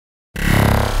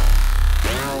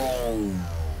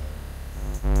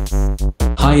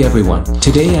Hi everyone,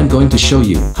 today I'm going to show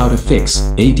you how to fix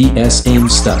ADS aim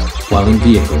stuck while in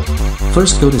vehicle.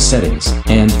 First go to settings,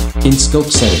 and, in scope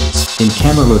settings, in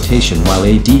camera rotation while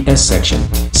ADS section,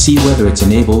 see whether it's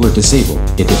enable or disable.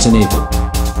 If it's enable,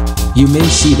 you may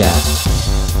see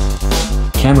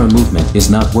that camera movement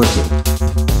is not working.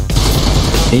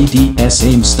 ADS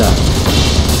aim stuck.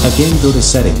 Again go to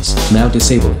settings, now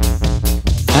disable it.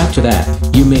 After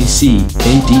that, you may see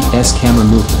ADS camera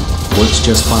movement works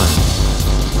just fine.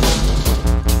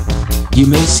 You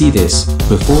may see this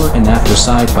before and after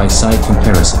side-by-side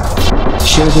comparison.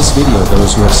 Share this video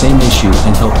those who have same issue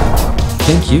and help them.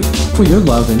 Thank you for your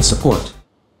love and support.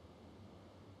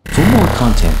 For more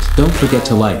content, don't forget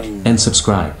to like and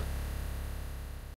subscribe.